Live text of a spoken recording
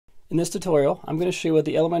In this tutorial, I'm going to show you what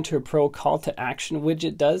the Elementor Pro call to action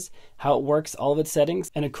widget does, how it works, all of its settings,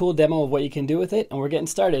 and a cool demo of what you can do with it, and we're getting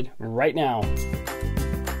started right now.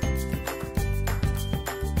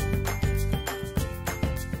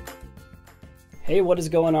 Hey, what is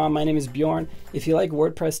going on? My name is Bjorn. If you like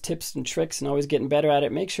WordPress tips and tricks and always getting better at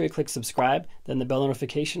it, make sure you click subscribe, then the bell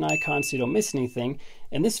notification icon so you don't miss anything.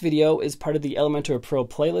 And this video is part of the Elementor Pro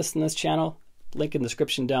playlist in this channel. Link in the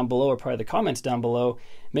description down below or part of the comments down below.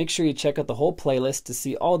 Make sure you check out the whole playlist to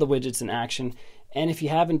see all the widgets in action. And if you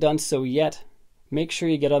haven't done so yet, make sure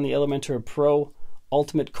you get on the Elementor Pro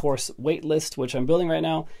Ultimate Course waitlist, which I'm building right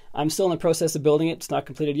now. I'm still in the process of building it. It's not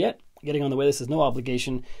completed yet. Getting on the waitlist is no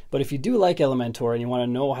obligation. But if you do like Elementor and you want to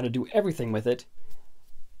know how to do everything with it,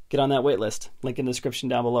 get on that waitlist. Link in the description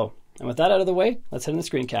down below. And with that out of the way, let's head in the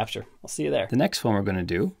screen capture. I'll see you there. The next one we're going to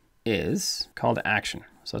do is call to action.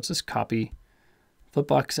 So let's just copy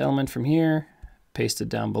Flipbox element from here, paste it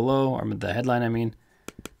down below, or the headline I mean.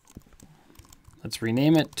 Let's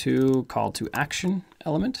rename it to call to action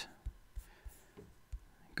element.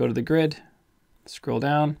 Go to the grid, scroll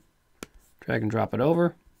down, drag and drop it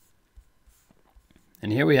over.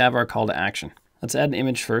 And here we have our call to action. Let's add an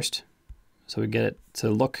image first so we get it to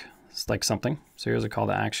look like something. So here's a call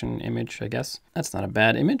to action image, I guess. That's not a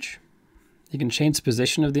bad image. You can change the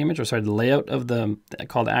position of the image, or sorry, the layout of the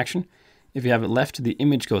call to action. If you have it left, the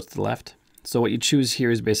image goes to the left. So what you choose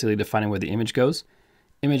here is basically defining where the image goes.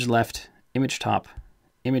 Image left, image top,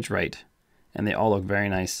 image right, and they all look very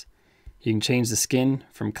nice. You can change the skin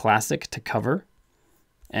from classic to cover,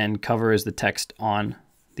 and cover is the text on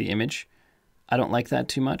the image. I don't like that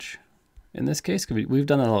too much in this case, because we've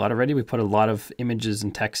done that a lot already. We put a lot of images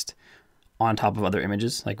and text on top of other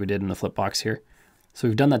images, like we did in the Flipbox here. So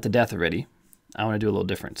we've done that to death already. I want to do a little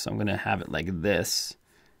different, so I'm going to have it like this.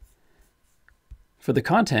 For the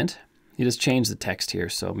content, you just change the text here.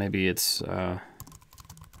 So maybe it's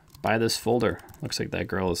buy this folder. Looks like that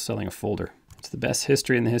girl is selling a folder. It's the best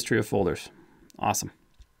history in the history of folders. Awesome.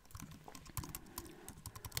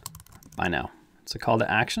 Buy now. It's a call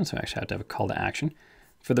to action, so I actually have to have a call to action.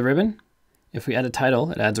 For the ribbon, if we add a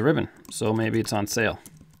title, it adds a ribbon. So maybe it's on sale.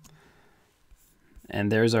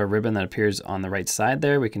 And there's our ribbon that appears on the right side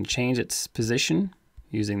there. We can change its position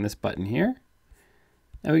using this button here.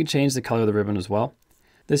 And we can change the color of the ribbon as well.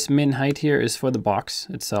 This min height here is for the box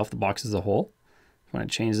itself, the box as a whole. If you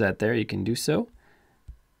want to change that there, you can do so.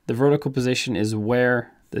 The vertical position is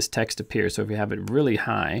where this text appears. So if you have it really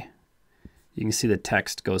high, you can see the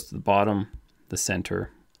text goes to the bottom, the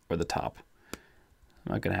center, or the top.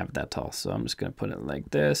 I'm not going to have it that tall, so I'm just going to put it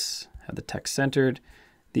like this, have the text centered.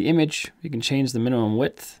 The image, you can change the minimum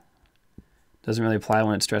width. Doesn't really apply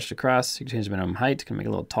when it's stretched across. You can change the minimum height, you can make it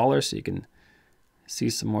a little taller so you can see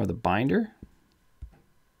some more of the binder.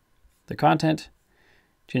 The content,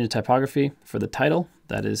 change the typography. For the title,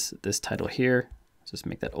 that is this title here. Let's just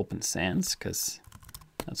make that open sans because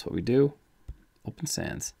that's what we do. Open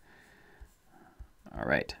sans. All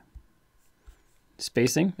right.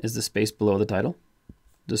 Spacing is the space below the title.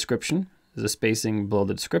 Description is the spacing below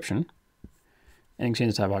the description. And you can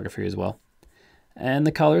change the typography as well. And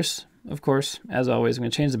the colors, of course, as always, I'm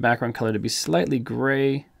going to change the background color to be slightly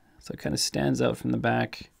gray, so it kind of stands out from the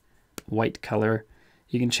back. White color.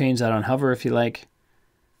 You can change that on hover if you like.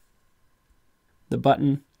 The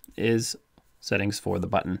button is settings for the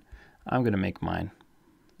button. I'm going to make mine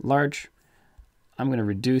large. I'm going to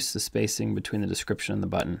reduce the spacing between the description and the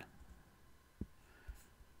button.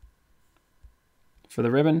 For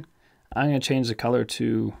the ribbon, I'm going to change the color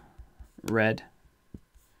to red.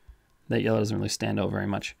 That yellow doesn't really stand out very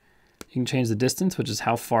much. You can change the distance, which is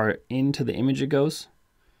how far into the image it goes.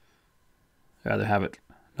 I'd rather have it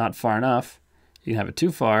not far enough. You can have it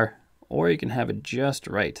too far, or you can have it just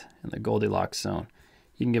right in the Goldilocks zone.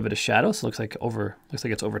 You can give it a shadow, so it looks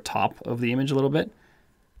like it's over top of the image a little bit.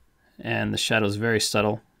 And the shadow is very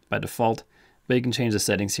subtle by default, but you can change the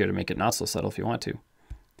settings here to make it not so subtle if you want to.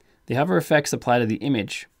 The hover effects apply to the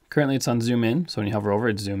image. Currently it's on zoom in, so when you hover over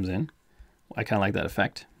it zooms in. I kind of like that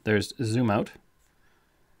effect. There's zoom out.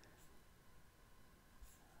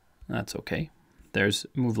 That's okay. There's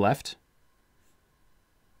move left.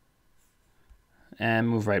 And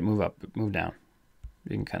move right, move up, move down.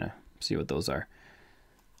 You can kind of see what those are.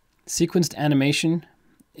 Sequenced animation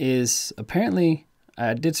is apparently,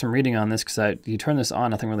 I did some reading on this because you turn this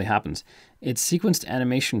on, nothing really happens. It's sequenced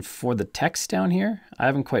animation for the text down here. I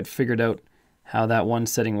haven't quite figured out how that one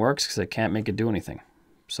setting works because I can't make it do anything.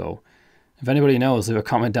 So if anybody knows, leave a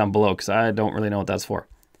comment down below because I don't really know what that's for.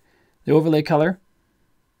 The overlay color,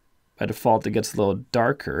 by default it gets a little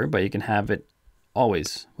darker, but you can have it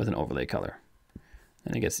always with an overlay color.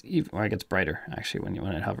 And it gets even, or it gets brighter actually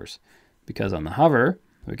when it hovers. Because on the hover,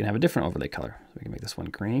 we can have a different overlay color. So we can make this one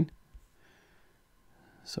green.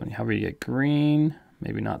 So when you hover, you get green,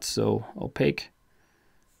 maybe not so opaque.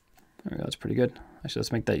 There we go, that's pretty good. Actually,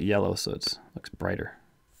 let's make that yellow so it looks brighter.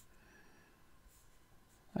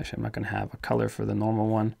 Actually, I'm not going to have a color for the normal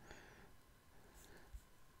one.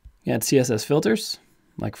 You add CSS filters,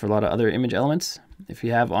 like for a lot of other image elements. If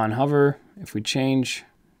you have on hover, if we change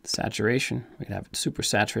saturation, we can have it super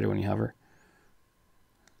saturated when you hover.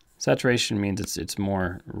 Saturation means it's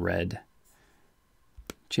more red.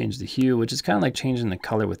 Change the hue, which is kind of like changing the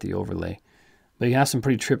color with the overlay. But you have some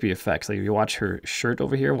pretty trippy effects. Like if you watch her shirt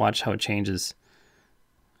over here, watch how it changes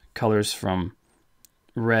colors from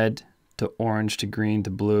red to orange to green to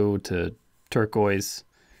blue to turquoise.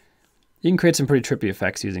 You can create some pretty trippy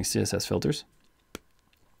effects using CSS filters.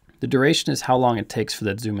 The duration is how long it takes for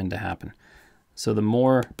that zoom in to happen. So the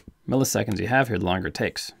more milliseconds you have here, the longer it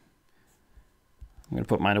takes. I'm going to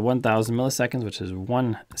put mine at 1000 milliseconds, which is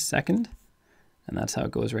 1 second. And that's how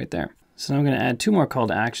it goes right there. So now I'm going to add 2 more call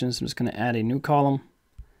to actions. I'm just going to add a new column.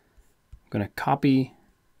 I'm going to copy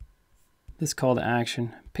this call to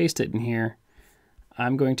action, paste it in here.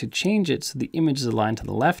 I'm going to change it so the image is aligned to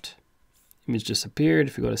the left. Image disappeared.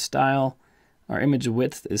 If we go to style, our image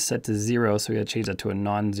width is set to 0, so we got to change that to a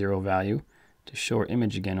non-zero value to show our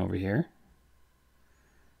image again over here.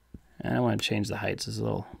 And I want to change the height, so it's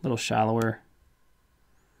a little shallower.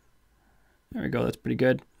 There we go, that's pretty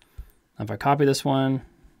good. Now if I copy this one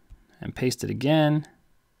and paste it again,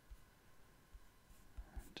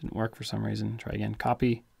 didn't work for some reason, try again,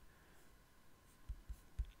 copy.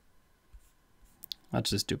 Let's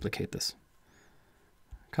just duplicate this.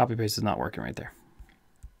 Copy paste is not working right there.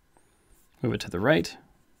 Move it to the right,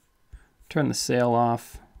 turn the sail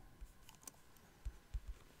off,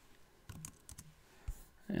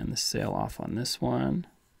 and the sail off on this one.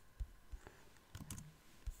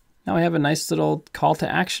 Now we have a nice little call to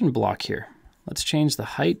action block here. Let's change the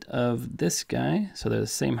height of this guy so they're the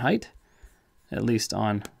same height, at least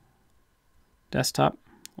on desktop,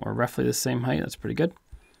 or roughly the same height. That's pretty good.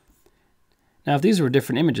 Now if these were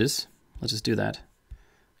different images, let's just do that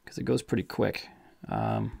because it goes pretty quick.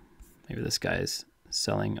 Maybe this guy is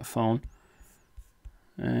selling a phone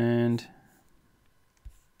and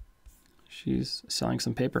she's selling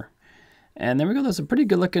some paper. And there we go, there's some pretty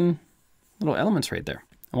good looking little elements right there.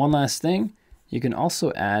 And one last thing, you can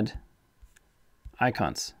also add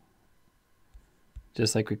icons,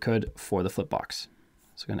 just like we could for the flipbox.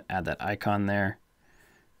 So we're going to add that icon there.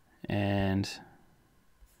 And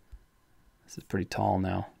this is pretty tall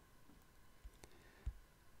now.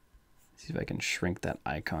 See if I can shrink that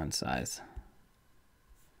icon size.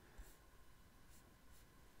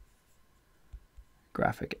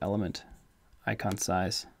 Graphic element, icon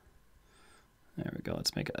size. There we go,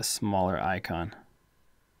 let's make it a smaller icon.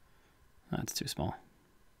 That's too small.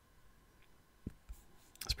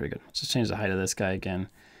 That's pretty good. Let's just change the height of this guy again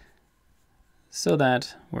so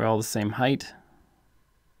that we're all the same height.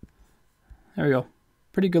 There we go.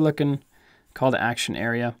 Pretty good looking call to action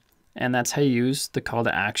area. And that's how you use the call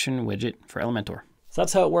to action widget for Elementor. So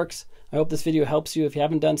that's how it works. I hope this video helps you. If you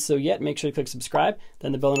haven't done so yet, make sure to click subscribe,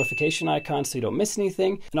 then the bell notification icon so you don't miss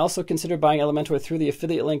anything. And also consider buying Elementor through the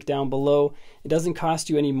affiliate link down below. It doesn't cost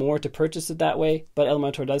you any more to purchase it that way, but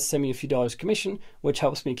Elementor does send me a few dollars commission, which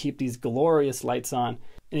helps me keep these glorious lights on.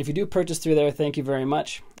 And if you do purchase through there, thank you very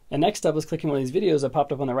much. And next up is clicking one of these videos that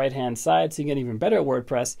popped up on the right-hand side so you can get even better at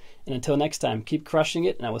WordPress. And until next time, keep crushing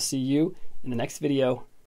it, and I will see you in the next video.